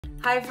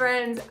Hi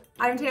friends,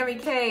 I'm Tammy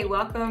K.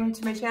 Welcome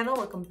to my channel.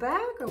 Welcome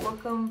back, or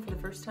welcome for the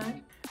first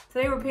time.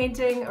 Today we're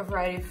painting a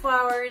variety of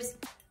flowers.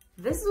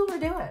 This is what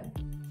we're doing.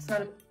 It's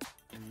not a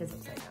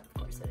physics item, of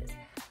course it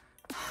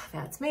is.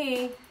 That's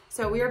me.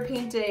 So we are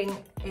painting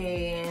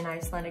an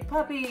Icelandic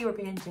poppy, we're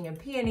painting a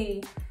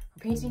peony,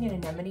 we're painting an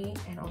anemone,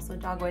 and also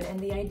dogwood. And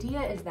the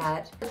idea is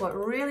that what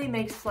really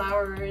makes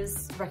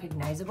flowers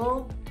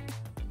recognizable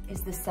is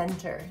the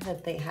center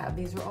that they have.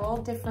 These are all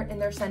different in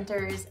their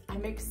centers.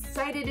 I'm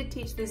excited to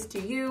teach this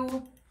to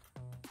you.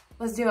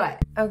 Let's do it.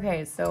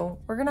 Okay, so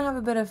we're gonna have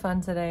a bit of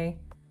fun today.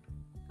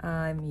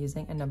 I'm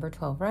using a number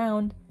 12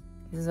 round.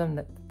 This is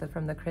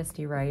from the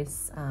Christy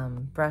Rice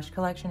brush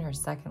collection, her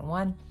second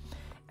one.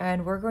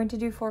 And we're going to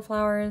do 4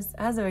 flowers,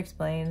 as I've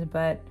explained,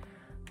 but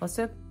let's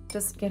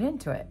just get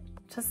into it.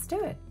 Just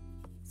do it.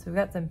 So we've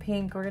got some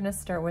pink. We're gonna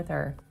start with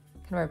our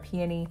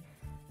peony.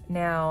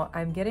 Now,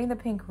 I'm getting the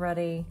pink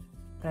ready,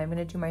 but I'm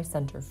gonna do my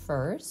center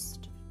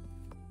first.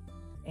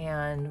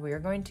 And we are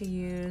going to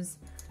use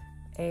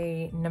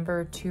a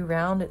number 2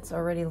 round. It's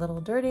already a little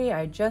dirty.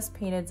 I just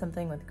painted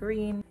something with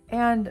green.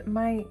 And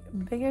my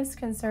biggest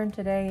concern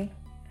today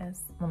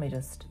is, let me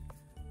just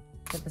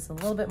get this a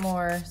little bit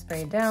more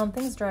sprayed down.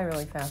 Things dry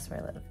really fast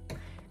where I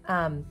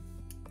live.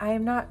 I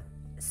am not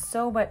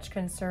so much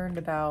concerned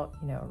about,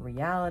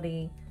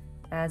 reality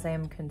as I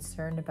am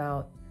concerned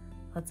about,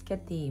 let's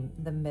get the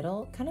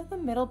middle, the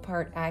middle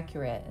part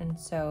accurate. And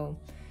so,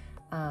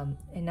 and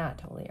not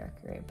totally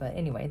accurate, but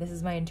anyway, this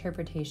is my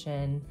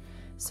interpretation.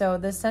 So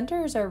the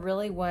centers are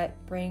really what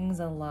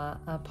brings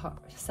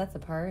sets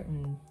apart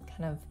and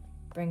kind of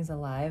brings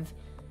alive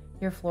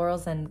your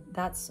florals. And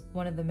that's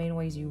one of the main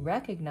ways you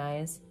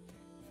recognize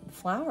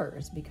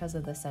flowers, because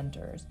of the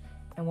centers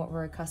and what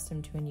we're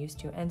accustomed to and used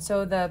to. And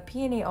so the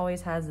peony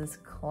always has this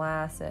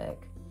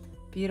classic,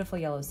 beautiful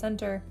yellow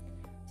center.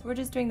 So we're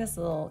just doing this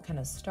little kind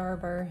of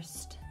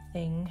starburst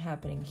thing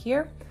happening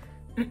here.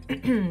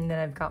 Then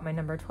I've got my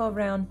number 12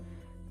 round.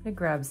 I'm gonna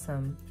grab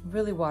some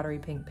really watery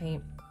pink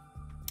paint.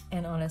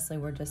 And honestly,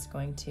 we're just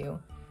going to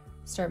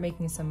start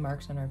making some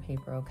marks on our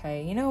paper,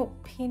 okay?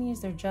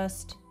 Peonies are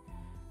just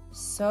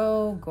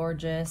so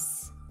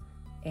gorgeous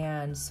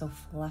and so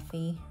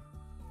fluffy.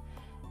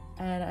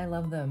 And I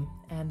love them.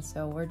 And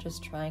so we're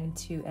just trying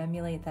to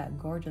emulate that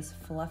gorgeous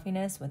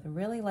fluffiness with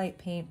really light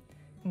paint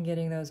and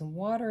getting those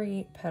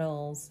watery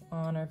petals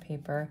on our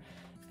paper.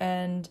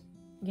 And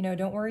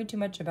don't worry too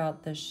much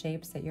about the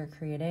shapes that you're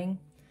creating.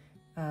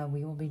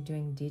 We will be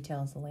doing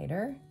details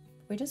later.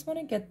 We just want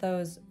to get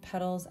those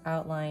petals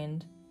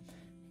outlined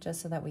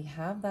just so that we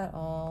have that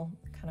all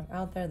kind of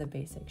out there, the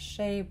basic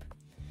shape,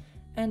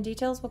 and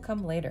details will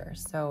come later.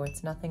 So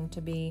it's nothing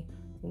to be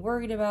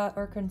worried about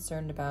or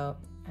concerned about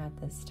at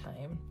this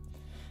time.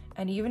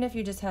 And even if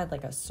you just had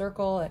like a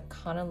circle, it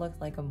kind of looked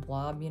like a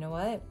blob, you know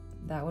what?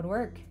 That would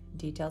work.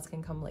 Details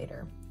can come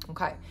later.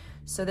 Okay,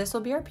 so this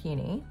will be our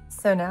peony.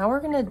 So now we're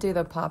gonna do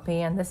the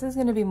poppy, and this is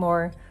gonna be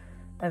more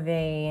of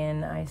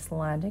an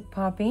Icelandic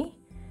poppy.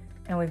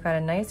 And we've got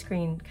a nice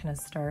green kind of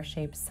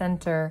star-shaped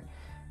center.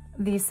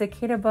 The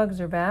cicada bugs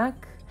are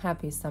back.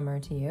 Happy summer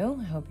to you.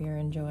 I hope you're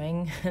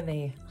enjoying.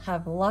 They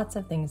have lots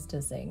of things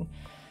to sing.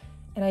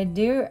 And I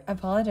do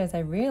apologize, I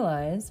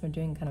realize we're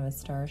doing kind of a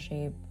star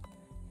shape,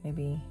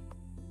 maybe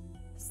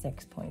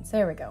 6 points.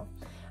 There we go.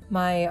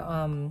 My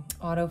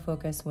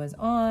autofocus was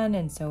on,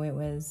 and so it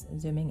was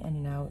zooming in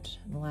and out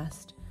the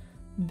last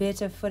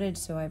bit of footage,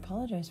 so I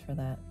apologize for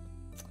that.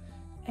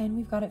 And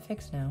we've got it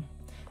fixed now.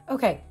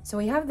 Okay, so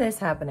we have this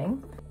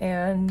happening,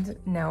 and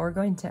now we're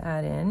going to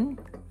add in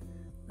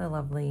the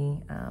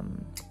lovely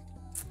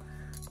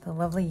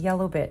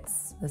yellow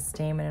bits, the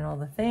stamen and all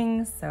the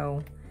things.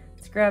 So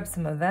let's grab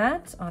some of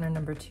that on our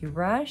number 2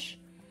 brush.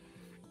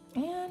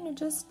 And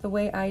just the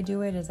way I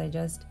do it is I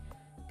just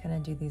kind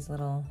of do these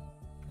little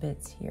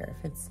bits here.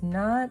 If it's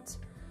not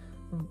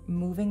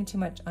moving too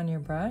much on your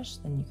brush,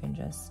 then you can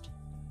just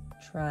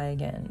try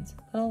again. So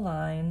little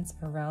lines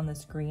around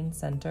this green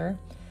center.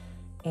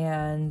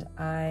 And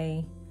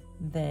I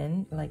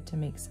then like to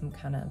make some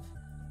kind of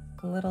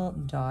little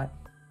dot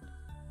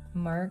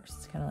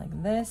marks, kind of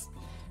like this,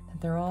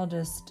 that they're all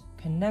just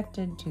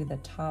connected to the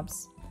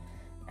tops.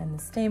 And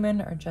the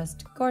stamen are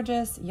just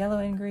gorgeous, yellow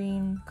and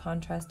green,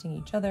 contrasting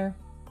each other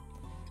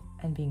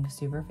and being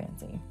super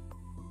fancy.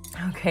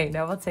 Okay,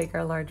 now we'll take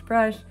our large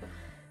brush.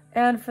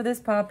 And for this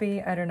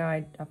poppy, I don't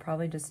know, I'll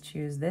probably just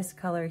choose this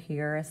color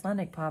here.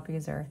 Icelandic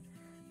poppies are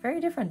very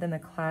different than the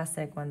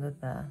classic ones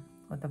with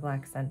the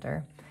black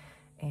center.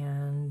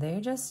 And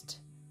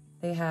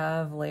they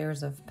have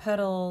layers of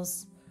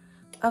petals,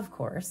 of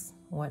course,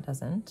 what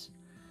doesn't?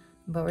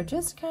 But we're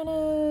just kind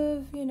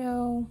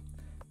of,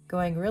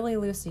 going really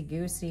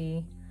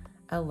loosey-goosey,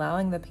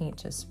 allowing the paint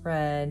to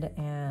spread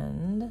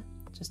and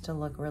just to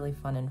look really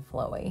fun and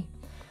flowy.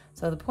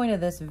 So the point of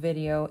this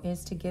video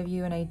is to give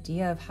you an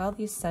idea of how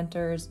these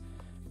centers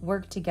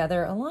work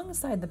together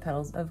alongside the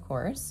petals, of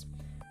course,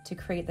 to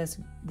create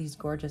these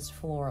gorgeous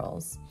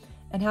florals,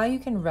 and how you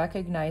can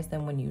recognize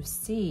them when you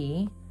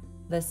see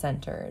the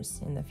centers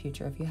in the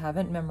future if you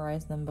haven't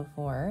memorized them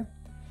before.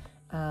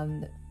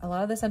 A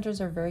lot of the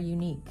centers are very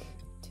unique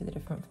to the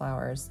different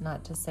flowers.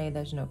 Not to say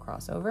there's no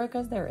crossover,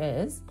 because there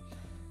is,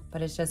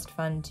 but it's just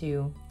fun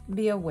to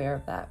be aware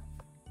of that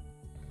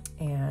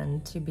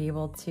and to be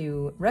able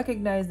to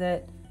recognize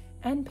it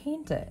and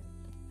paint it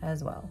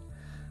as well.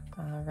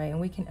 All right, and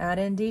we can add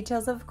in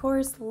details, of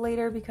course,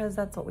 later, because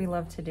that's what we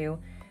love to do.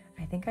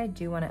 I think I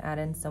do want to add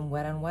in some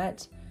wet on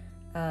wet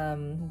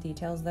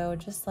details though,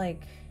 just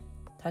like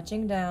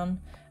touching down,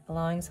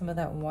 allowing some of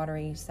that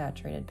watery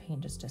saturated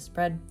paint just to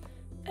spread,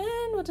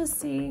 and we'll just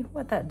see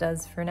what that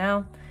does for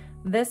now.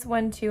 This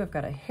one too, I've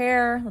got a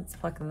hair. Let's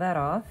pluck that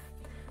off.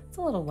 It's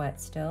a little wet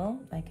still.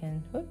 I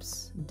can,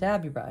 whoops,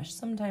 dab your brush.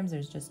 Sometimes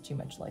there's just too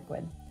much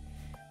liquid,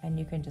 and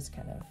you can just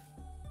kind of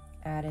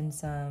add in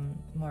some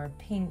more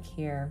pink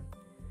here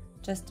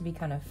just to be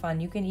kind of fun.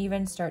 You can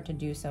even start to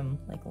do some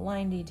like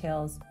line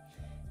details.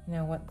 You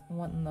know,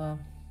 what in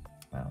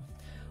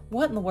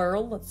the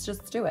world? Let's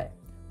just do it.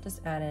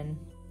 Just add in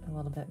a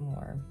little bit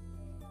more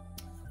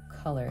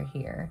color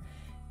here.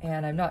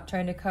 And I'm not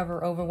trying to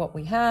cover over what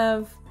we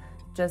have,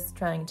 just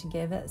trying to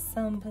give it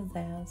some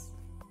pizzazz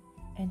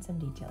and some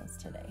details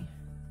today.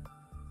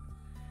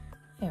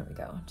 There we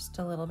go, just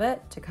a little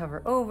bit to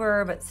cover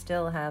over, but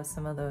still have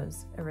some of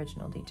those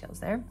original details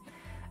there.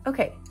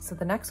 Okay, so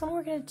the next one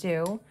we're gonna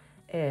do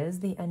is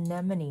the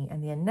anemone,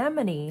 and the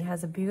anemone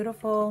has a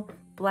beautiful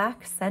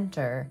black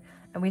center,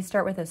 and we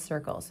start with a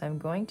circle. So I'm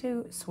going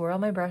to swirl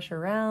my brush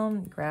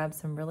around, grab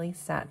some really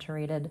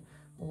saturated,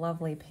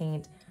 lovely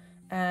paint,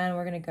 and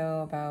we're gonna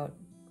go about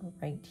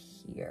right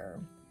here.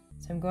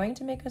 So I'm going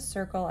to make a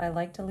circle. I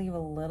like to leave a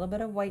little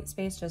bit of white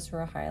space just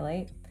for a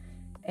highlight,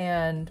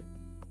 and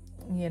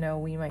you know,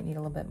 we might need a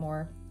little bit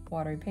more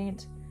watery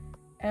paint,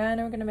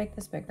 and we're gonna make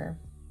this bigger.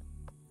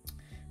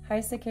 Hi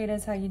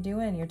cicadas, how you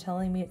doing? You're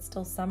telling me it's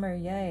still summer,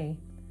 yay.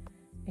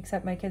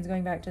 Except my kid's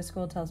going back to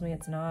school tells me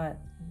it's not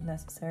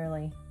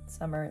necessarily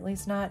summer, at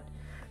least not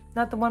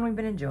the one we've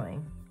been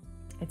enjoying.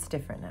 It's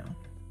different now.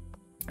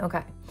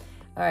 Okay,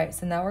 all right,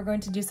 so now we're going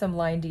to do some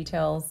line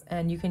details,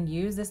 and you can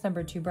use this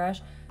number 2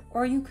 brush,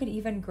 or you could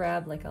even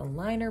grab like a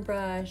liner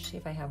brush,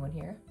 if I have one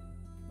here,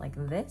 like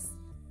this.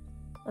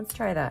 Let's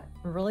try that,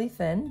 really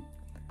thin,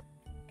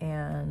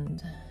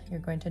 and you're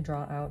going to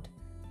draw out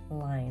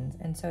lines.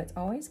 And so it's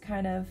always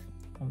kind of,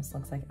 almost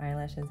looks like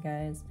eyelashes,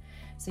 guys.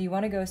 So you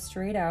want to go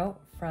straight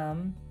out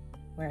from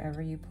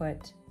wherever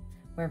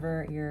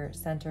your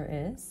center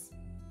is,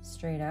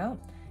 straight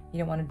out. You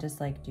don't want to just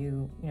like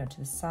do, you know, to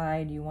the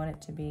side. You want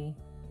it to be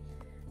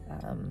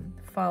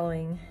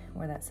following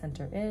where that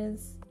center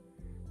is.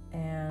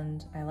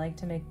 And I like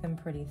to make them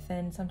pretty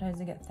thin. Sometimes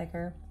they get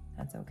thicker,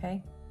 that's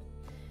okay.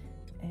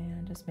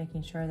 And just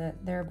making sure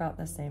that they're about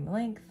the same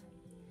length.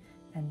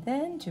 And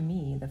then to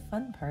me, the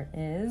fun part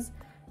is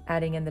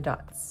adding in the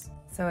dots.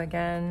 So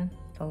again,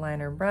 the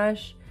liner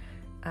brush.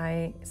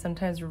 I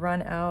sometimes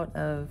run out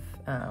of,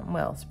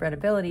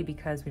 spreadability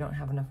because we don't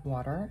have enough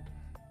water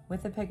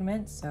with the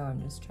pigment. So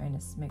I'm just trying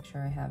to make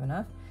sure I have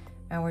enough.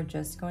 And we're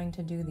just going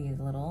to do these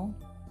little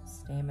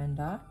stamen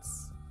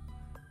dots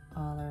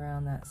all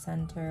around that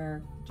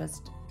center,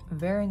 just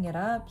varying it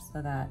up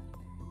so that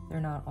they're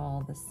not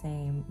all the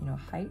same, you know,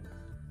 height.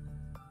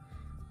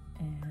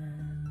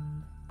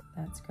 And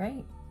that's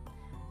great,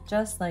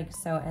 just like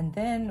so. And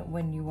then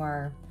when you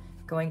are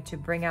going to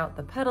bring out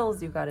the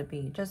petals, you've got to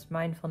be just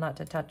mindful not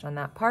to touch on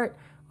that part,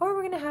 or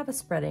we're going to have a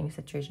spreading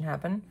situation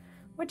happen,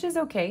 which is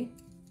okay.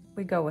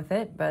 We go with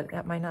it, but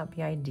that might not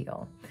be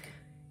ideal.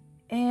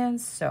 And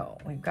so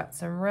we've got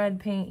some red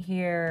paint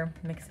here,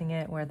 mixing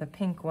it where the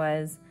pink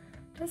was,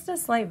 just a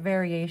slight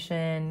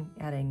variation,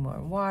 adding more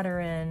water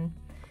in,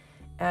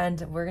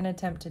 and we're going to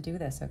attempt to do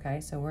this. Okay,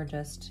 so we're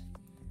just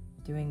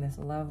doing this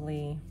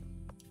lovely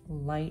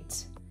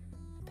light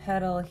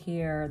petal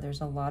here.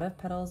 There's a lot of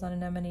petals on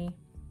anemone,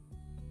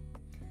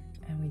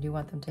 and we do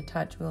want them to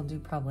touch. We'll do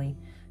probably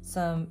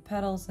some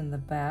petals in the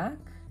back,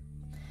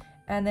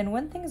 and then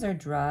when things are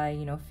dry,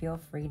 you know, feel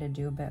free to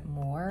do a bit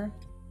more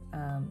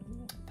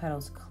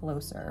petals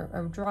closer,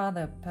 or draw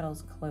the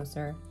petals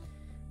closer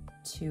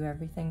to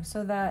everything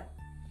so that,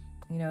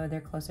 you know,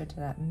 they're closer to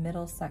that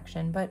middle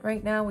section. But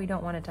right now we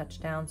don't want to touch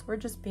down, so we're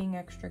just being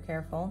extra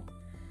careful,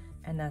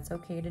 and that's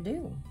okay to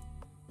do.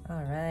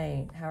 All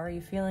right, how are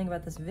you feeling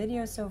about this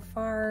video so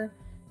far?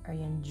 Are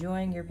you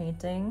enjoying your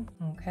painting?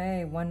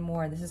 Okay, one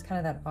more. This is kind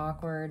of that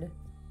awkward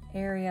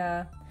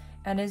area.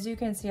 And as you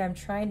can see, I'm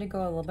trying to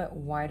go a little bit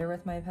wider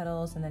with my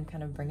petals and then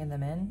kind of bringing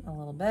them in a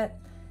little bit.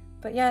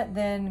 But yet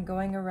then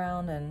going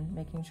around and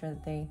making sure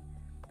that they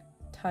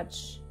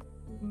touch,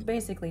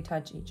 basically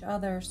touch each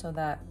other so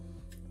that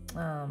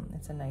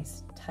it's a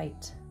nice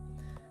tight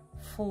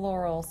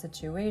floral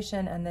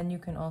situation. And then you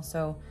can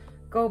also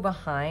go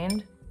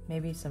behind,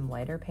 maybe some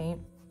lighter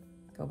paint,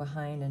 go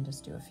behind and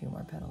just do a few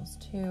more petals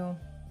too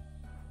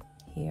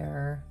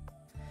here.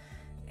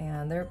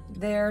 And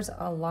there's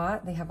a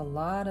lot, they have a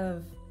lot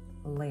of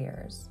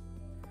layers,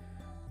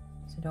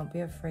 so don't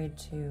be afraid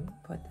to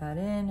put that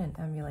in and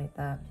emulate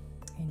that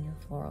in your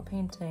floral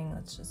painting.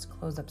 Let's just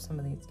close up some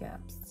of these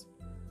gaps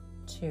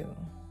too.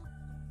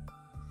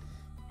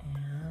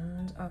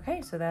 And And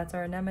okay, so that's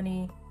our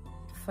anemone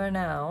for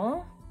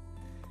now.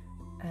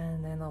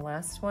 And then the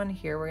last one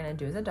here we're gonna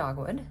do is a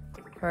dogwood.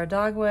 For our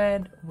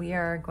dogwood, we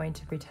are going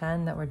to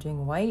pretend that we're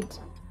doing white.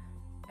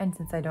 And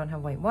since I don't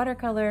have white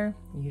watercolor,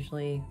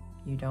 usually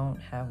you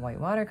don't have white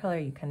watercolor,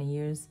 you kind of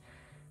use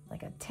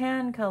like a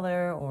tan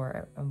color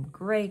or a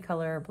gray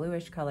color,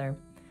 bluish color,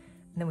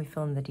 and then we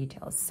fill in the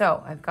details.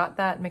 So I've got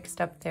that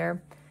mixed up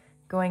there.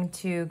 Going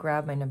to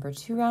grab my number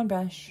 2 round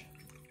brush.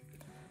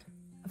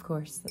 Of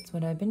course, that's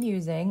what I've been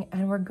using.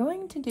 And we're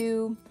going to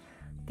do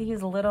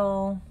these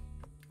little,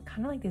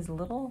 kind of like these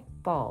little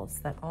balls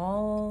that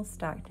all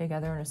stack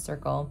together in a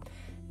circle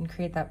and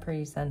create that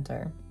pretty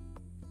center.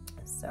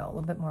 So a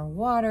little bit more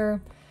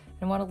water,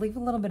 and want to leave a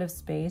little bit of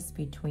space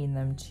between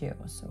them too.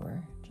 So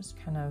we're just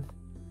kind of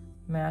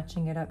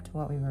matching it up to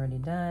what we've already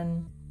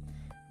done,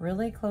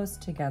 really close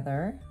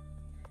together,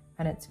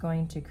 and it's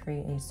going to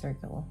create a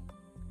circle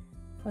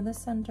for the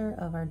center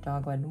of our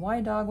dogwood.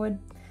 Why dogwood?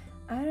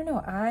 I don't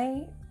know.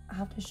 I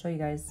have to show you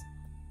guys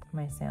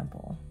my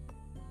sample.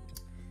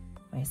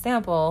 My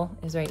sample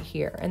is right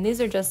here, and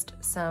these are just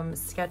some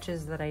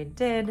sketches that I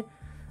did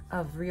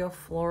of real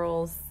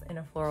florals in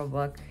a floral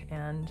book,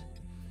 and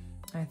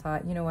I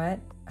thought, you know what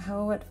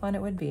fun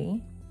it would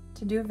be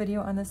to do a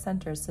video on the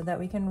center so that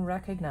we can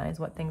recognize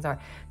what things are.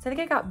 So I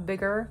think it got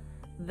bigger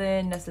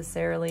than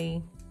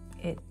necessarily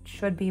it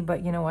should be,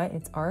 but you know what?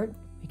 It's art.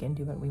 We can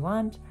do what we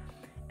want,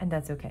 and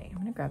that's okay. I'm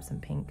gonna grab some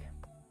pink.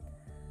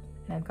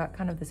 And I've got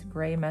kind of this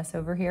gray mess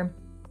over here,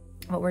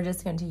 but we're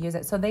just going to use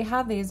it. So they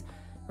have these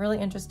really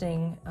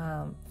interesting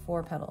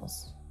 4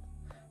 petals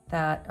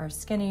that are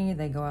skinny.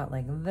 They go out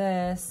like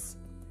this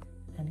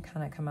and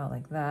kind of come out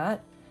like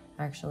that.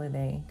 Actually,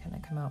 they kind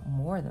of come out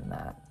more than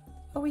that,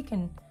 but we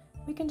can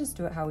just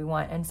do it how we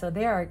want. And so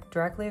they are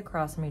directly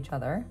across from each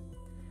other.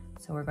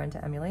 So we're going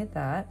to emulate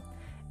that.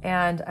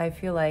 And I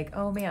feel like,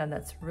 oh man,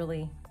 that's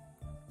really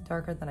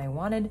darker than I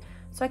wanted.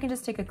 So I can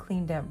just take a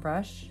clean damp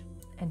brush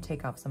and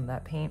take off some of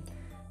that paint.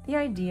 The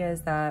idea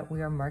is that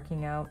we are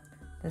marking out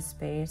the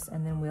space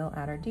and then we'll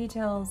add our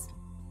details.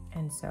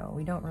 And so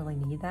we don't really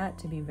need that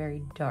to be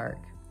very dark.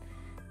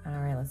 All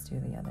right, let's do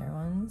the other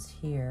ones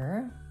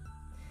here.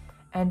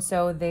 And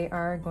so they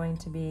are going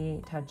to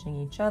be touching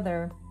each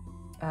other,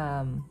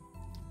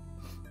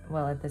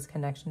 well, at this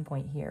connection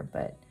point here,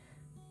 but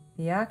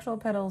the actual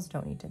petals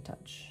don't need to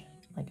touch,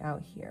 like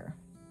out here.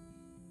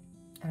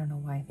 I don't know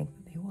why I think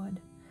that they would.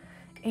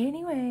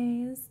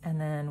 Anyways, and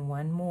then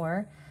one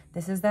more.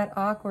 This is that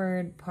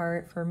awkward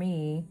part for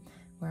me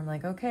where I'm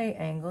like, okay,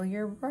 angle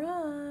your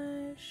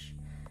brush.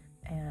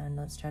 And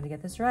let's try to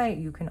get this right.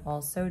 You can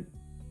also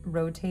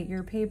rotate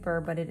your paper,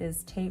 but it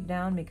is taped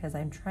down because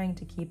I'm trying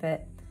to keep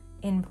it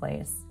in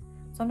place.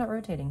 So I'm not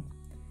rotating,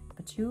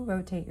 but you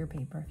rotate your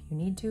paper if you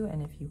need to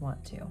and if you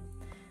want to.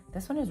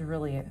 This one is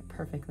really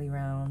perfectly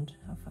round.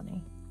 How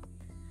funny.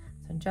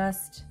 So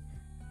just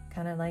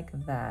kind of like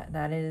that.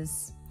 That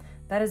is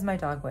my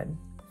dogwood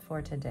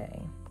for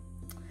today.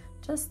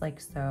 Just like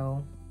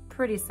so.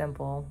 Pretty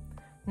simple,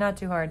 not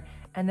too hard.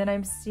 And then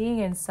I'm seeing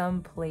in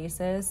some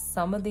places,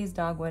 some of these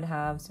dogwood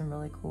have some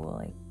really cool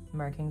like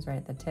markings right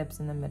at the tips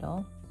in the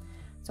middle.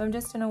 So I'm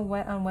just gonna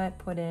wet on wet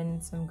put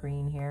in some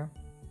green here,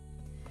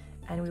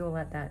 and we will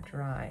let that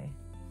dry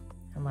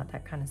and let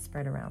that kind of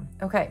spread around.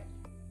 Okay,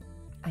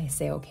 I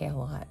say okay a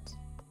lot.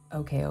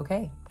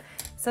 Okay.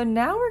 So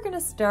now we're gonna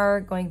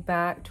start going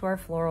back to our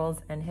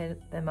florals and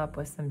hit them up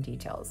with some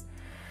details.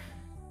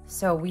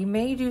 So we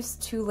may do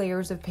 2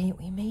 layers of paint,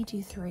 we may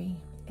do 3.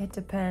 It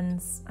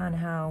depends on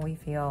how we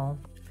feel,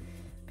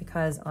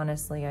 because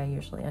honestly, I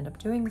usually end up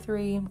doing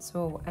 3.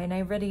 So, and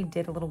I already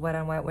did a little wet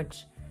on wet,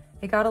 which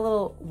it got a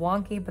little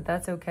wonky, but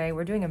that's okay.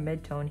 We're doing a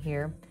mid-tone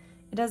here.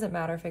 It doesn't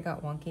matter if it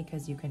got wonky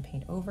because you can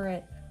paint over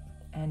it.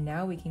 And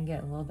now we can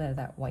get a little bit of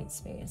that white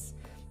space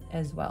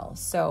as well.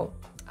 So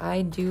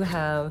I do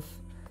have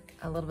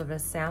a little bit of a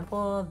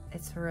sample.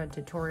 It's for a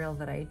tutorial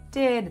that I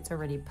did. It's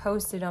already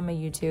posted on my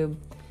YouTube,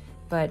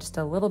 but just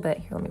a little bit.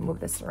 Here, let me move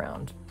this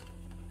around.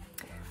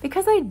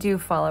 Because I do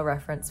follow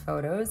reference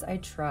photos, I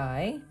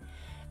try.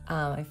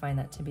 I find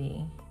that to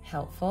be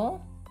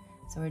helpful.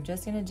 So we're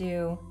just gonna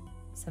do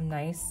some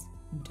nice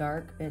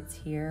dark bits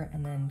here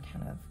and then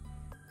kind of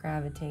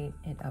gravitate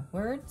it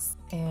upwards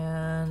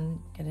and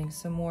getting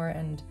some more.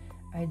 And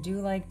I do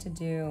like to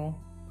do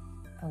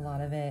a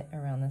lot of it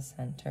around the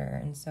center.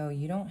 And so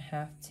you don't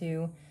have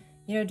to,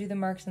 do the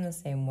marks in the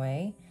same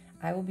way.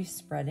 I will be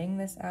spreading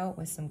this out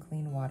with some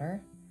clean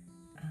water.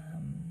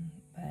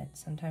 But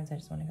sometimes I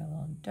just want to go a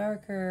little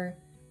darker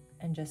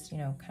and just,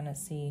 kind of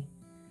see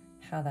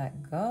how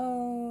that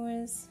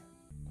goes.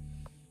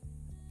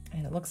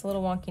 And it looks a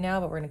little wonky now,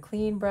 but we're going to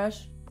clean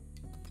brush,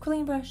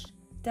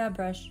 dab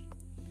brush,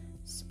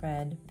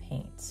 spread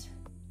paint.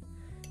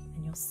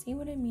 And you'll see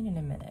what I mean in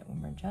a minute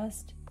when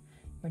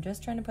we're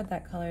just trying to put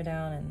that color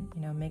down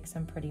and, make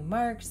some pretty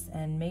marks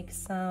and make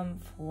some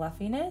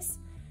fluffiness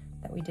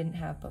that we didn't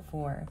have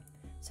before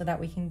so that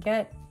we can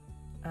get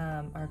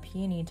our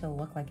peony to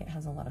look like it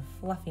has a lot of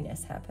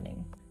fluffiness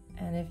happening.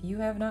 And if you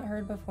have not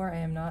heard before, I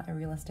am not a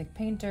realistic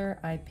painter.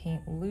 I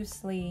paint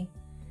loosely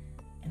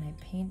and I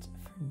paint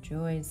for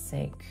joy's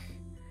sake.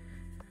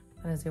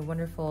 That is a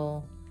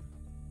wonderful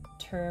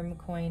term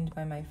coined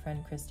by my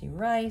friend Christy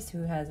Rice,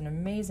 who has an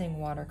amazing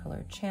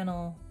watercolor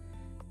channels,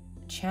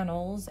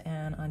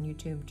 and on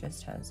YouTube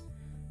just has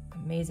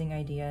amazing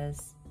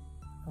ideas.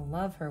 I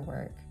love her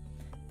work.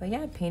 But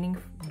yeah, painting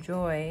for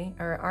joy,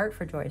 or art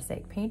for joy's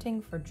sake,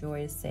 painting for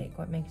joy's sake,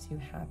 what makes you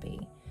happy.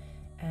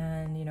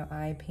 And you know,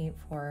 I paint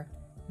for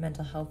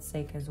mental health's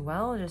sake as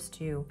well, just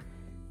to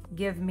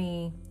give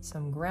me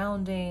some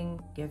grounding,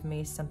 give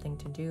me something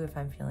to do if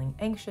I'm feeling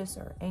anxious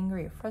or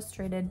angry or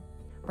frustrated.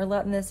 We're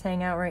letting this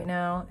hang out right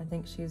now. I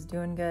think she's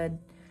doing good.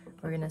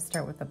 We're gonna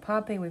start with the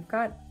poppy. We've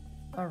got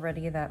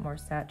already that more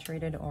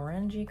saturated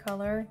orangey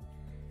color.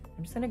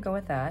 I'm just gonna go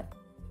with that,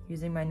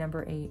 using my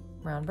number 8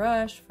 round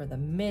brush for the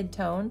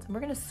mid-tones. And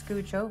we're gonna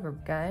scooch over,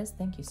 guys.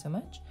 Thank you so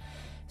much.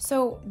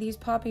 So these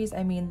poppies,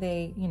 I mean,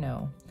 they, you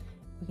know,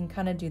 we can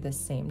kind of do the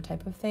same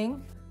type of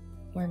thing.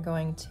 We're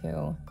going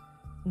to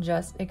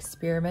just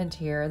experiment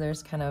here.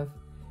 There's kind of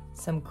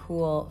some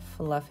cool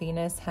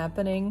fluffiness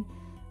happening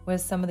with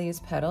some of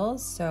these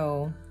petals.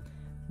 So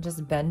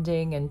just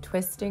bending and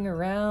twisting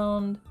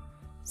around.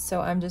 So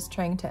I'm just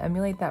trying to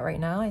emulate that right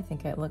now. I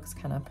think it looks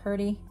kind of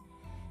pretty.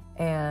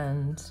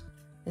 And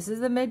this is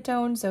the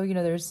mid-tone, so you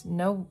know, there's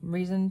no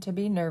reason to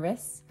be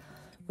nervous.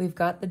 We've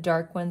got the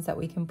dark ones that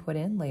we can put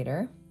in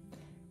later.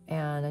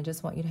 And I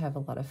just want you to have a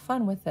lot of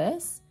fun with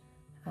this,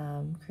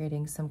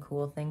 creating some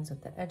cool things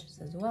with the edges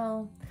as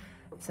well.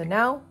 So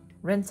now,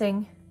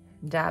 rinsing,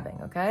 dabbing,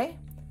 okay?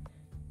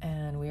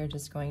 And we are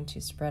just going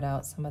to spread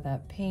out some of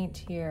that paint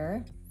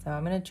here. So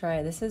I'm gonna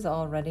try, this is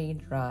already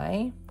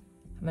dry.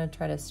 I'm gonna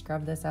try to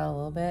scrub this out a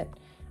little bit.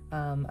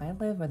 I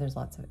live where there's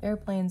lots of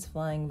airplanes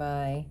flying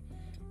by,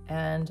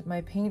 and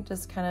my paint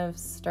just kind of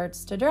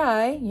starts to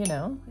dry, you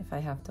know, if I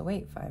have to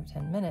wait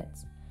 5-10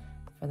 minutes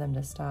for them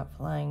to stop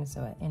flying.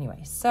 So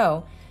anyway,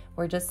 so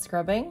we're just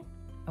scrubbing,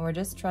 and we're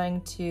just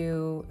trying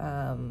to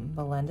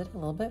blend it a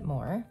little bit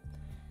more,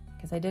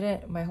 because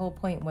my whole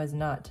point was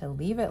not to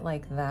leave it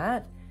like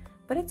that,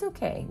 but it's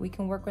okay. We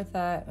can work with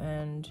that,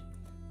 and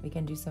we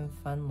can do some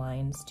fun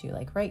lines too,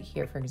 like right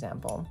here, for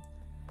example.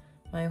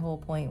 My whole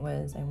point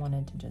was I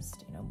wanted to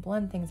just, you know,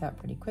 blend things out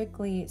pretty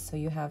quickly so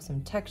you have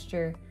some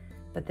texture,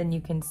 but then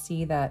you can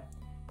see that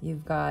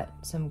you've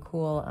got some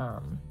cool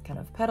kind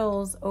of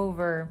petals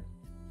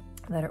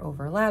that are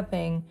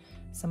overlapping.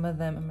 Some of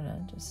them, I'm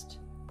gonna just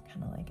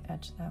kind of like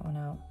etch that one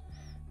out,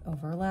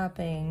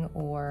 overlapping,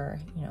 or,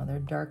 you know, they're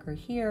darker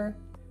here.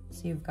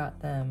 So you've got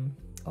them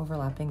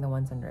overlapping the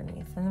ones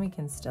underneath, and we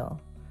can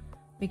still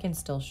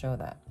show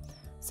that.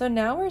 So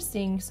now we're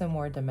seeing some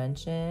more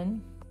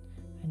dimension,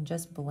 and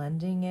just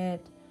blending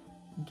it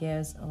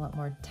gives a lot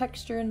more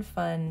texture and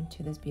fun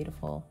to this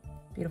beautiful,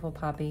 beautiful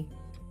poppy.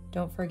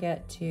 Don't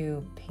forget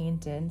to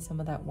paint in some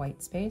of that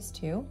white space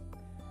too,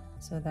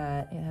 so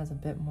that it has a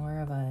bit more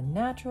of a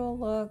natural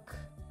look.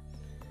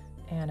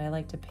 And I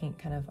like to paint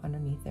kind of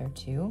underneath there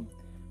too,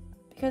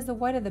 because the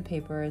white of the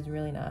paper is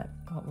really not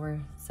what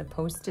we're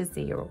supposed to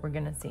see or what we're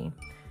gonna see.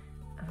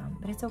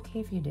 But it's okay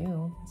if you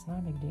do. It's not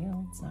a big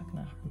deal. It's not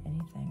gonna harm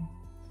anything.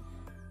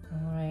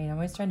 All right, I'm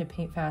always trying to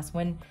paint fast.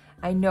 When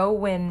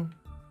the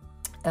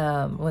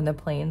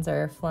planes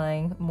are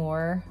flying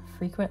more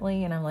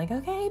frequently, and I'm like,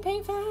 okay,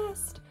 paint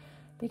fast,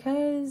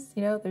 because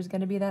you know there's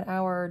gonna be that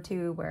hour or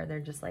two where they're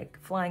just like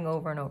flying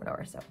over and over and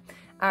over. So,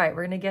 all right,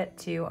 we're gonna get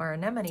to our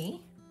anemone.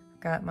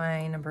 Got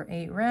my number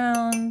 8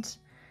 round,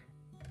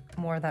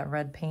 more of that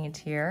red paint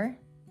here,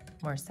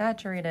 more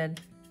saturated.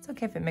 It's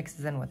okay if it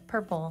mixes in with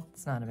purple,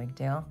 it's not a big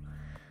deal.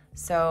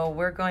 So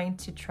we're going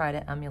to try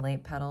to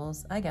emulate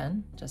petals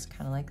again, just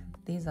kind of like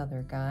these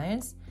other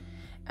guys.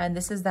 And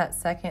this is that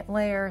second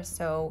layer,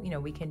 so you know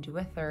we can do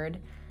a third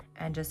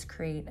and just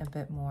create a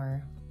bit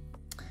more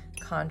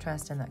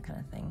contrast and that kind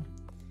of thing.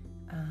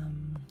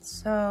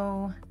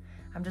 So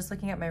I'm just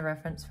looking at my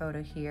reference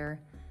photo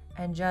here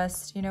and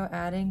just, you know,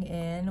 adding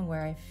in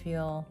where I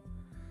feel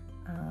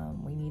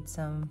we need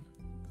some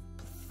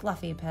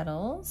fluffy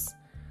petals.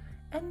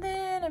 And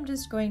then I'm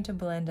just going to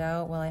blend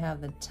out while I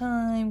have the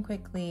time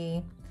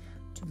quickly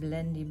to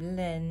blendy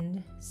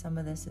blend. Some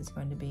of this is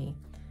going to be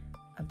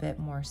a bit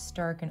more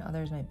stark and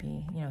others might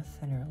be, you know,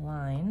 thinner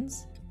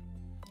lines.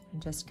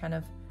 And just kind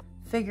of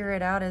figure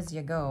it out as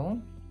you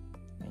go.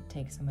 I might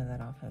take some of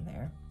that off of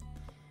there.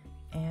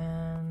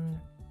 And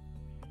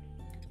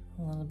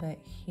a little bit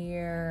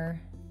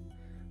here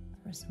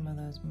for some of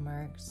those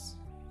marks.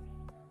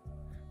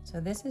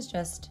 So this is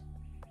just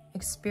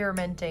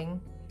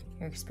experimenting.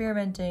 You're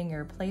experimenting,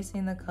 you're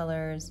placing the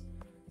colors,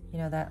 you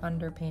know, that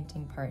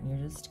underpainting part, and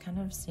you're just kind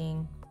of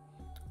seeing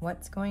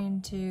what's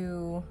going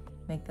to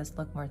make this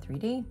look more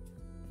 3D.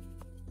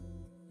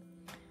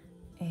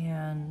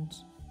 And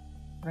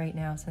right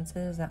now, since it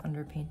is that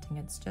underpainting,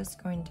 it's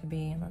just going to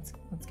be, and let's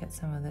get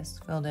some of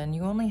this filled in.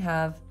 You only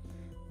have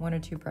 1 or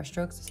 2 brush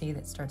strokes to see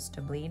that starts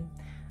to bleed.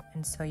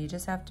 And so you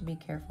just have to be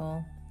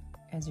careful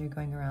as you're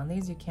going around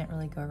these. You can't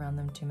really go around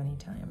them too many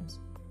times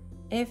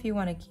if you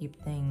want to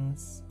keep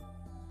things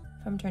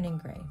from turning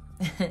gray,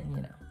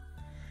 you know.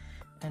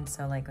 And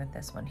so like with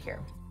this one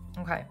here.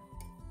 Okay,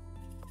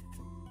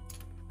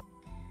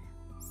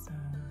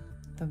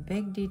 The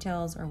big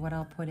details are what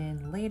I'll put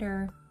in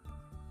later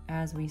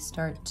as we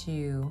start to,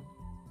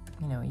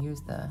 you know,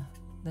 use the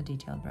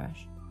detailed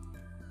brush.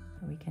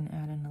 So we can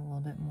add in a little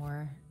bit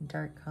more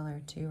dark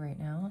color too right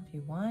now if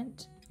you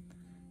want.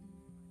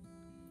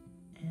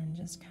 And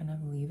just kind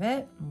of leave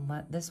it.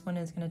 This one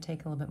is going to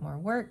take a little bit more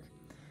work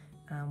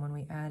when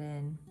we add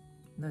in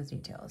those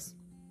details.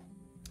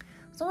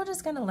 So we're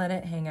just going to let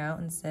it hang out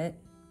and sit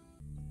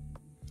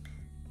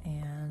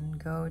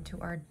and go to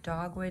our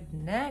dogwood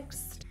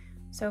next.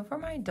 So for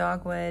my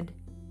dogwood,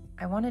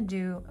 I want to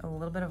do a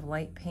little bit of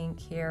light pink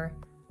here,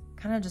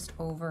 kind of just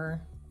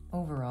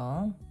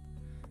overall.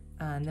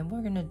 And then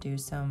we're going to do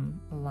some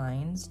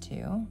lines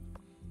too,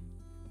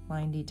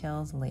 line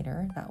details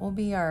later. That will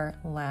be our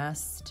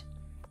last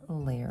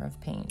layer of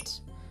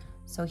paint.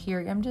 So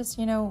here I'm just,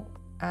 you know,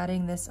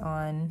 adding this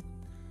on,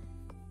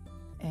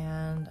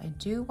 and I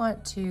do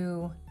want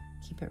to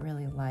keep it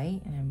really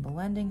light, and I'm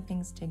blending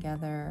things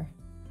together.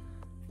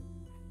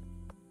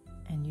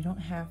 And you don't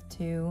have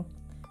to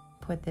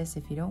put this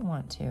if you don't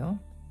want to.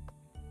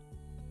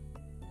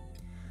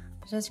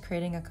 Just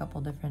creating a couple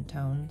different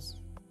tones.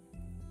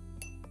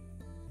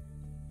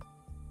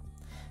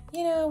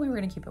 You know, we were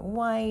gonna keep it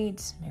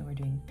white, maybe we're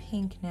doing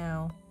pink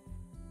now.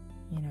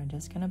 You know,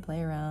 just gonna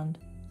play around,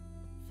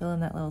 fill in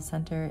that little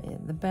center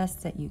the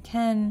best that you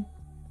can.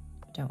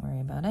 Don't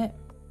worry about it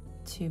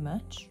too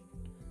much.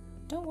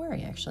 Don't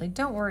worry, actually,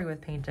 don't worry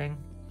with painting.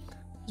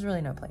 There's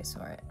really no place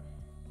for it.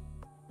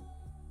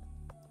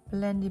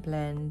 Blendy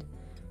blend.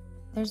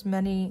 There's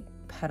many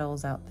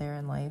petals out there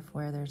in life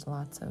where there's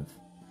lots of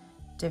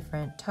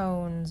different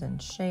tones and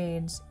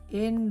shades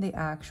in the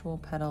actual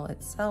petal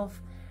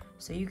itself.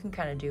 So you can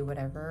kind of do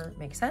whatever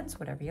makes sense,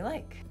 whatever you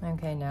like.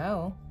 Okay,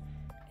 now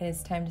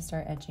it's time to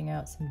start etching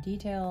out some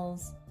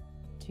details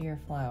to your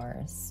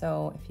flowers.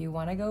 So if you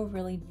want to go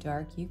really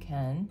dark, you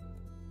can.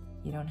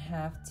 You don't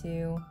have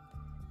to.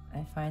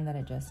 I find that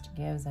it just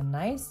gives a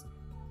nice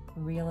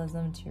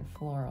realism to your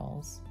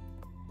florals.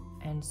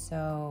 And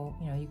so,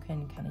 you know, you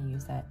can kind of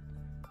use that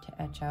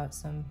to etch out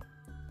some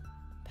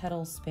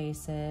petal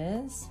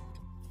spaces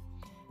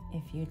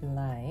if you'd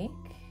like.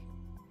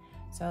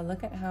 So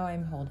look at how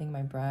I'm holding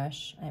my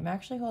brush. I'm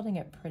actually holding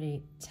it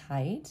pretty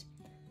tight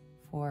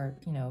for,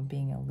 you know,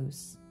 being a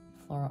loose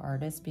floral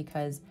artist,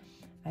 because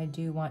I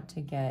do want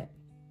to get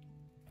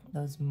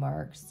those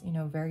marks, you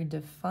know, very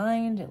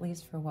defined, at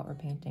least for what we're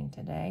painting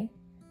today.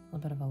 A little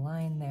bit of a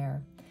line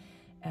there.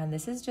 And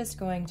this is just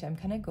going to, I'm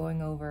kind of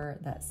going over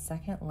that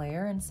second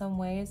layer in some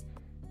ways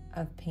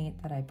of paint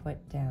that I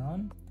put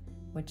down,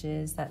 which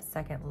is that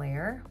second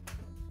layer.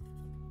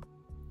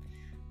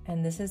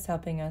 And this is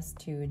helping us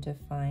to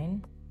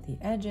define the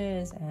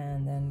edges,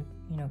 and then,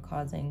 you know,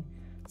 causing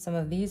some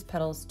of these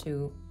petals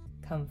to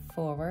come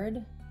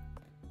forward,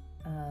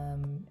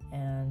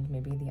 and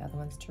maybe the other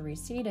ones to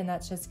recede, and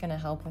that's just gonna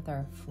help with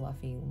our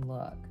fluffy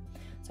look.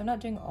 So I'm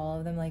not doing all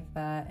of them like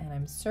that, and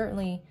I'm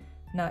certainly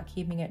not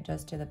keeping it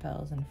just to the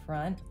petals in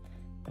front,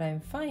 but I'm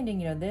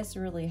finding, you know, this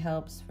really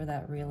helps for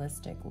that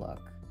realistic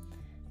look.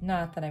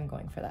 Not that I'm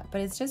going for that,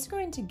 but it's just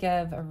going to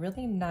give a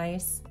really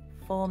nice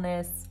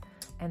fullness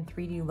and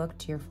 3D look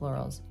to your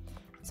florals.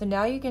 So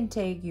now you can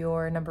take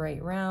your number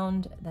 8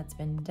 round that's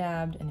been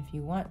dabbed, and if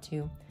you want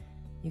to,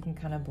 you can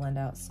kind of blend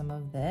out some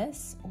of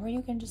this, or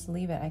you can just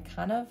leave it. I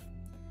kind of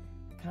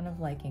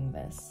liking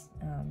this,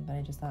 but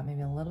I just thought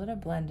maybe a little bit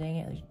of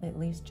blending, at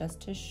least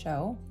just to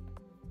show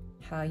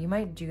how you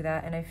might do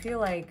that. And I feel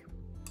like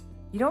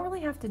you don't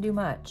really have to do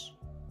much.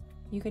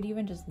 You could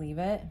even just leave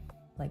it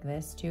like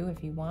this too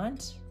if you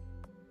want.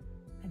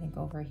 I think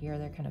over here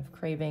they're kind of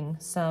craving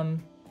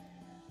some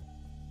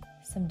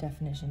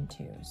definition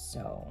too.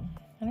 So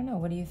I don't know,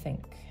 what do you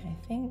think? I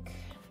think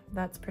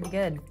that's pretty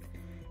good.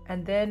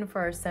 And then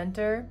for our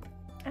center,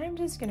 I'm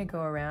just gonna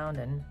go around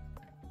and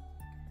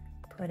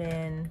put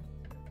in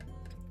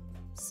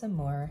some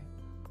more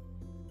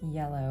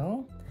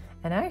yellow.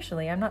 And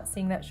actually, I'm not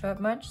seeing that show up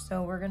much,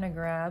 so we're gonna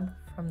grab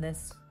from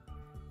this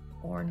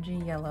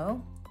orangey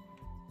yellow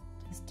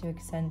just to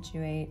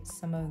accentuate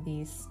some of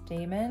these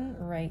stamen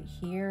right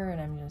here.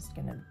 And I'm just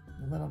gonna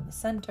little in the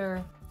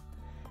center,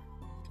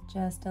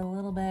 just a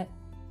little bit.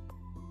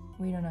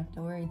 We don't have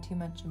to worry too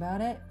much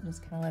about it.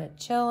 Just kind of let it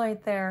chill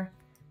right there.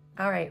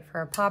 All right, for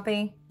our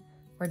poppy,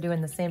 we're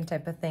doing the same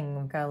type of thing.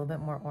 We've got a little bit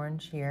more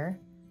orange here,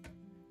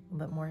 a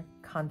little bit more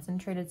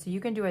concentrated. So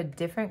you can do a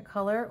different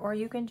color, or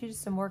you can do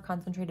some more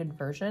concentrated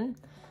version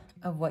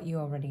of what you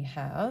already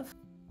have.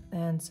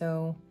 And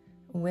so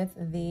with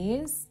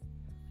these,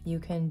 you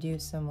can do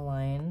some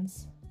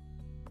lines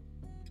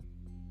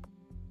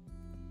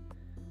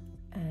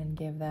and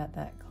give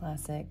that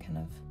classic kind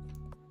of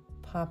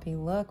poppy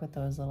look with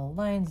those little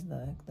lines,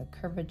 the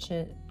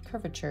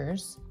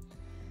curvatures,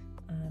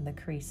 the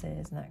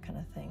creases and that kind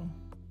of thing.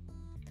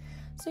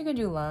 So you could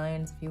do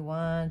lines if you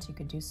want, you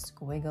could do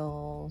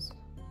squiggles.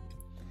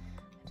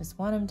 I just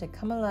want them to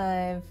come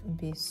alive and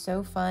be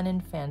so fun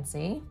and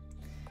fancy.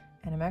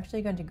 And I'm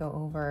actually going to go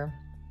over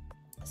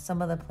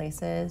some of the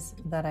places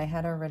that I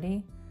had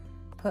already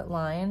put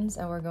lines,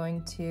 and we're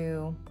going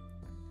to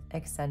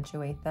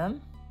accentuate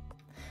them.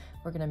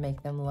 we're gonna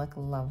make them look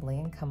lovely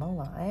and come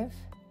alive,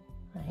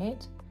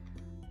 right?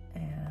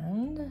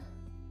 And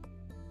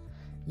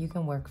you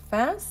can work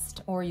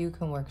fast or you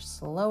can work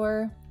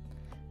slower.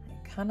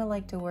 I kind of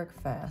like to work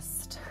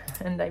fast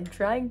and I'm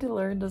trying to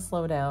learn to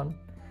slow down.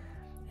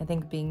 I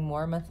think being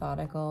more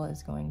methodical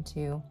is going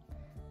to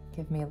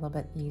give me a little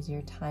bit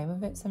easier time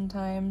of it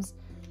sometimes.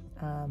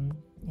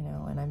 You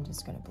know, and I'm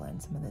just gonna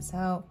blend some of this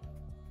out.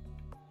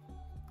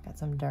 Got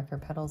some darker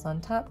petals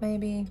on top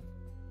maybe.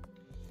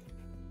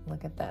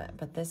 Look at that.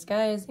 But this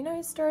guy is, you know,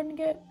 he's starting to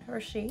get, or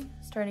she,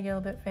 starting to get a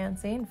little bit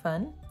fancy and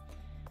fun.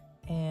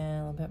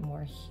 And a little bit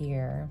more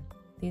here.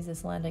 These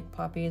Icelandic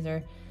poppies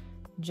are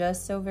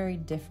just so very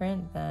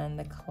different than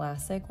the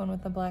classic one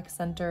with the black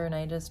center, and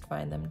I just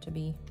find them to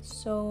be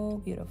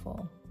so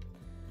beautiful.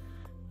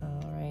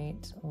 All right,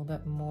 a little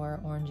bit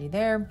more orangey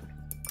there.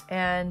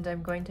 And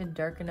I'm going to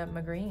darken up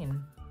my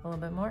green a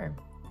little bit more.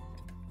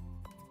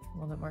 A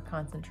little bit more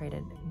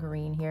concentrated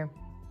green here.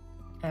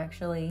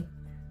 Actually,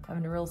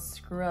 having to really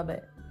scrub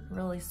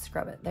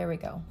it. There we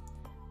go.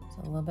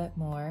 So a little bit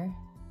more.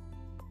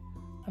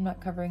 I'm not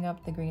covering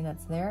up the green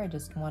that's there. I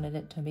just wanted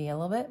it to be a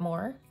little bit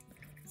more,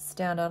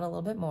 stand out a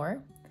little bit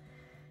more.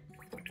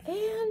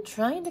 And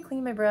trying to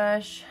clean my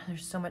brush.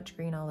 There's so much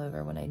green all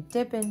over. When I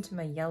dip into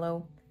my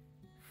yellow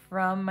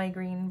from my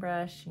green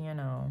brush, you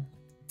know,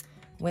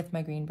 with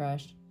my green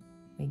brush,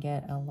 we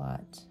get a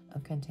lot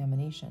of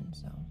contamination,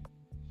 so,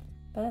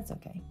 but that's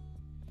okay.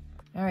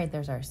 All right,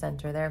 there's our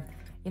center there.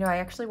 You know, I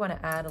actually want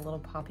to add a little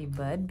poppy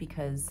bud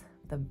because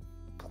the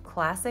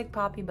classic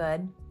poppy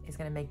bud is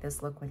going to make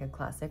this look like a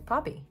classic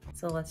poppy.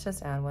 So let's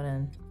just add one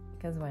in,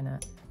 because why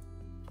not?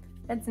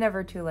 It's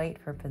never too late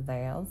for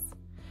pizzazz.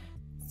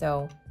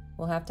 So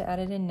we'll have to add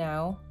it in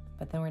now,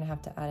 but then we're going to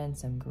have to add in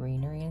some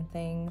greenery and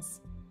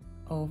things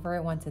over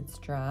it once it's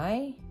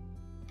dry.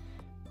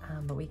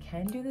 But we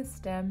can do the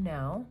stem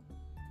now.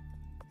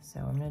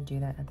 So I'm going to do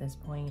that at this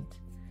point.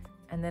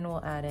 And then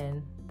we'll add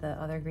in the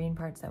other green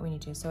parts that we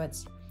need to. So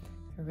it's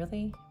a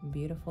really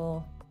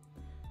beautiful,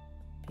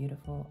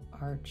 beautiful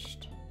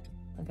arched,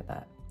 look at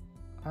that,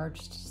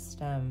 arched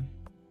stem.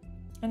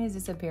 And he's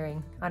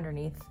disappearing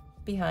underneath,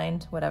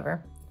 behind,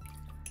 whatever.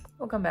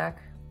 We'll come back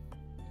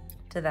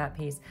to that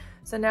piece.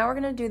 So now we're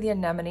gonna do the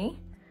anemone.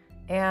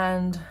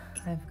 And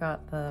I've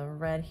got the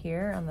red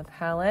here on the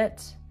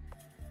palette.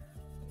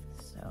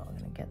 So I'm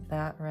gonna get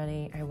that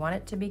ready. I want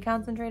it to be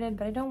concentrated,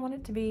 but I don't want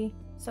it to be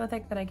so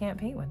thick that I can't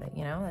paint with it,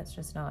 you know? That's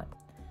just not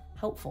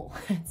helpful.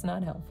 It's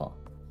not helpful.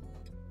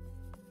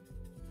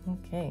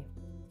 Okay.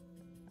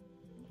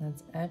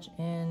 Let's etch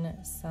in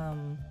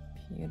some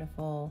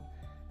beautiful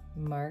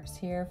marks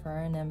here for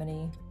our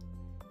anemone.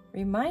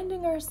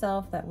 Reminding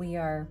ourselves that we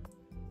are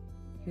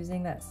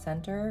using that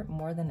center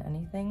more than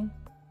anything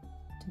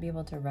to be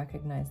able to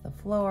recognize the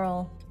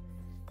floral,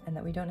 and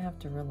that we don't have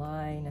to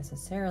rely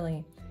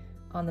necessarily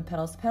on the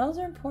petals. Petals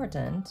are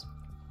important,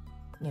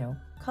 you know,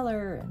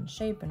 color and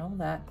shape and all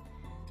that,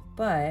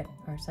 but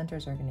our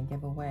centers are going to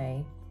give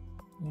away,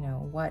 you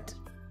know, what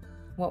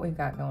we've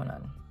got going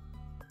on.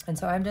 And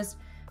so I'm just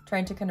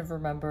trying to kind of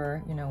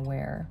remember, you know,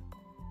 where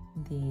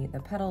the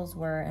petals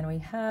were, and we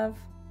have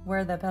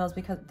where the petals,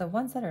 because the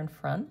ones that are in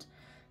front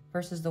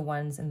versus the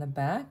ones in the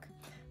back.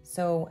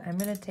 So I'm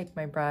going to take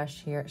my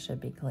brush here, it should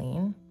be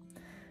clean.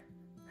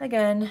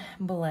 Again,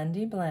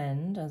 blendy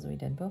blend as we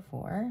did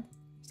before.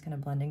 Just kind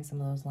of blending some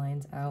of those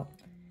lines out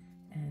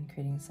and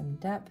creating some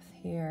depth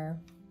here.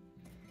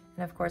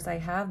 And of course I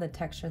have the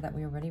texture that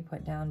we already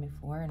put down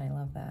before, and I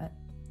love that.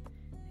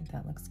 I think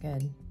that looks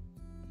good.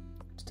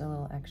 Just a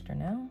little extra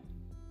now.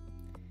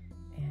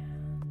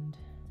 And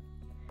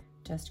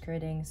just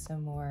creating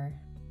some more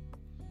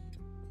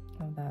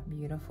of that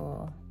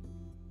beautiful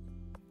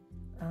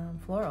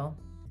floral.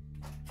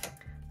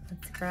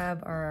 Let's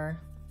grab our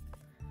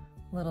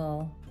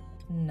little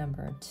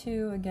number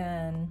 2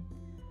 again.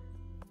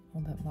 A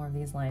little bit more of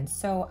these lines.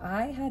 So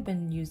I had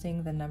been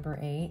using the number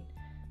 8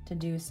 to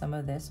do some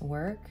of this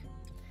work,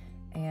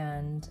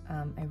 and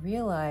I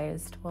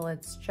realized, well,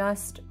 it's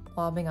just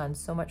blobbing on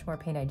so much more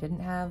paint. I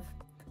didn't have,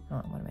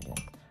 what am I doing?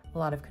 A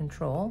lot of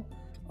control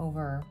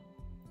over,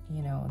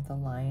 you know, the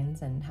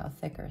lines and how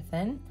thick or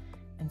thin.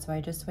 And so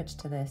I just switched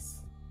to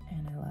this,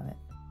 and I love it.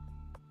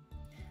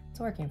 It's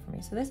working for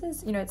me. So this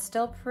is, you know, it's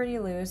still pretty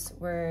loose.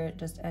 We're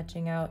just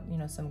etching out, you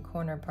know, some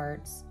corner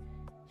parts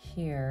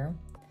here.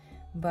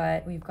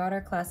 But we've got our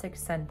classic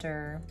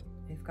center,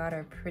 we've got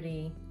our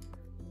pretty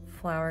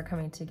flower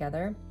coming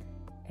together,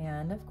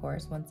 and of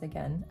course, once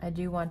again, I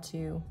do want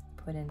to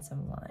put in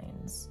some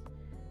lines.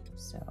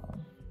 So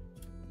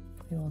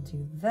we will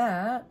do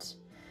that,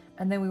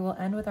 and then we will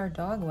end with our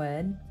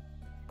dogwood,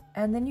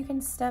 and then you can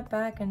step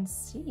back and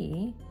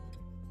see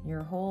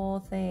your whole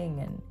thing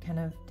and kind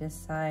of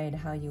decide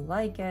how you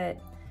like it.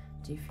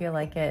 Do you feel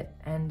like it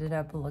ended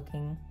up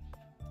looking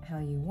how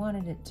you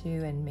wanted it to,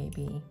 and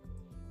maybe,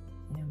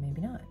 you know,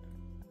 maybe not.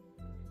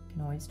 You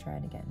can always try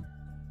it again.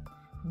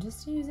 I'm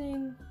just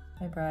using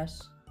my brush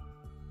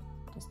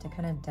just to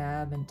kind of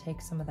dab and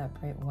take some of that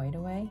bright white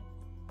away.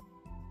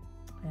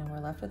 And we're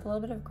left with a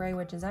little bit of gray,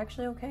 which is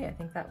actually okay. I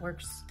think that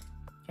works.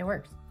 It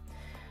works.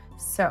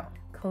 So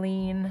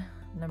clean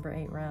number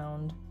 8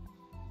 round.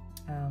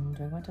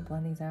 Do I want to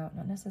blend these out?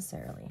 Not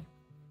necessarily.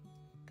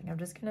 I think I'm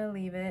just gonna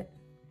leave it,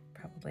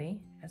 probably,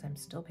 as I'm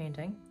still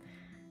painting.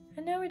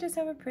 And now we just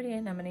have a pretty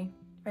anemone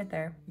right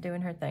there,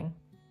 doing her thing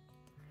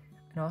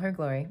in all her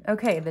glory.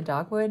 Okay, the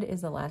dogwood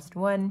is the last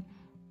one.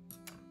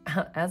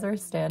 As we're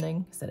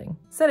sitting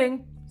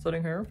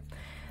here,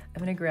 I'm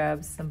gonna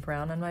grab some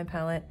brown on my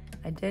palette.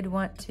 I did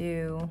want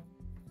to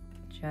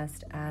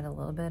just add a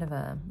little bit of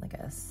a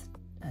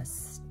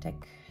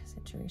stick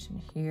situation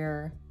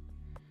here.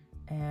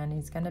 And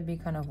he's gonna be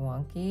kind of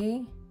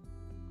wonky.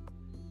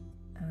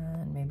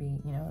 And maybe,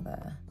 you know,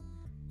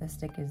 the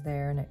stick is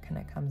there and it kind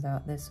of comes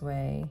out this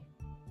way.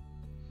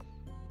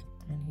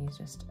 And he's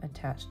just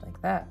attached like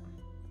that.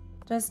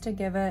 Just to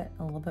give it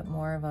a little bit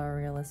more of a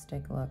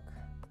realistic look.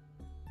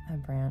 A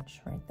branch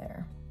right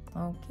there.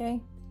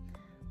 Okay,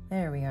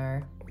 there we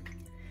are.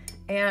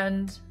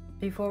 And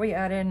before we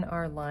add in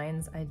our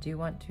lines, I do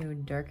want to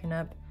darken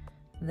up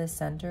the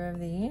center of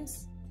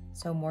these.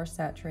 So more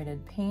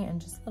saturated paint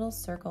and just little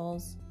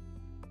circles,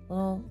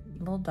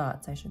 little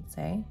dots, I should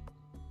say.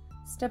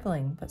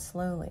 Stippling, but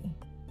slowly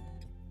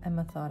and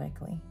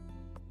methodically.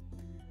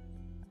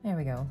 There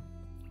we go.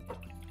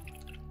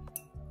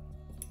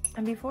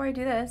 And before I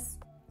do this,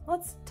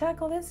 let's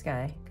tackle this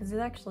guy, because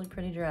it's actually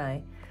pretty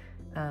dry.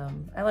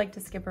 I like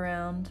to skip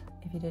around.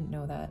 If you didn't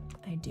know that,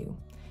 I do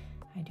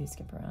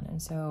skip around.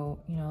 And so,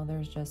 you know,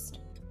 there's just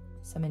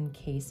some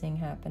encasing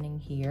happening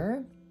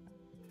here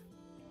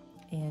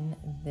in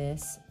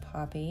this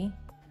poppy.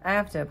 I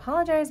have to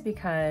apologize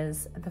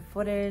because the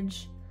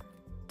footage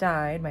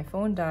died, my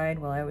phone died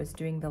while I was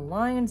doing the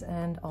lines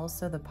and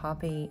also the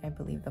poppy, I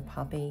believe the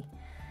poppy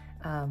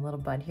little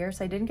bud here.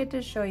 So I didn't get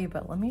to show you,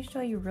 but let me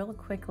show you real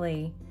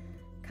quickly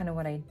kind of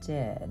what I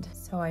did.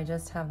 So I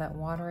just have that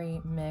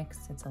watery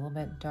mix. It's a little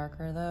bit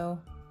darker though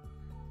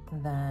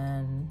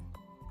than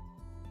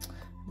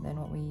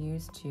what we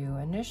used to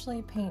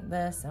initially paint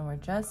this, and we're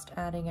just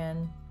adding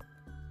in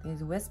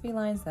these wispy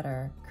lines that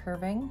are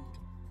curving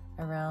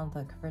around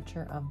the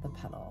curvature of the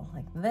petal,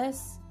 like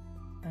this.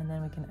 And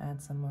then we can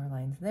add some more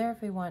lines there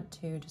if we want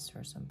to, just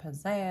for some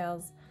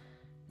pizzazz.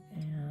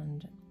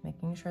 And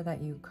making sure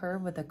that you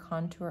curve with the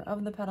contour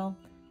of the petal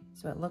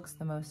so it looks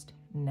the most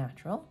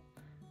natural.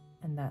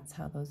 And that's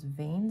how those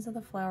veins of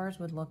the flowers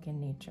would look in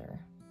nature.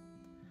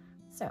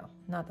 So,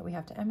 not that we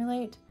have to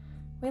emulate,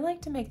 we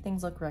like to make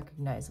things look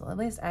recognizable, at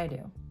least I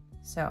do.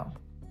 So,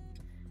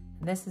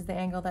 this is the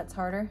angle that's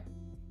harder.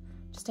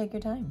 Just take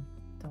your time,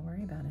 don't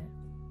worry about it.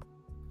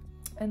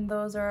 And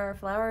those are our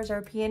flowers,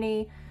 our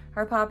peony,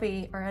 our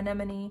poppy, our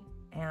anemone,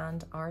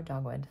 and our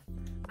dogwood.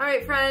 All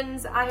right,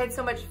 friends, I had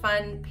so much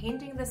fun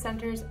painting the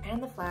centers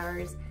and the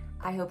flowers.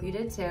 I hope you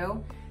did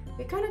too.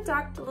 We kind of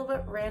talked a little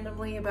bit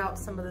randomly about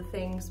some of the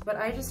things, but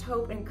I just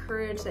hope and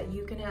encourage that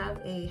you can have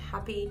a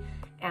happy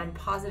and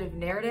positive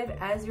narrative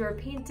as you're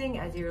painting,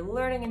 as you're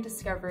learning and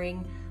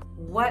discovering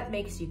what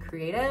makes you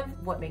creative,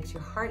 what makes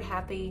your heart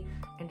happy,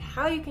 and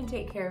how you can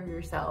take care of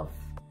yourself.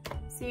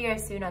 See you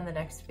guys soon on the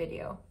next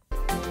video.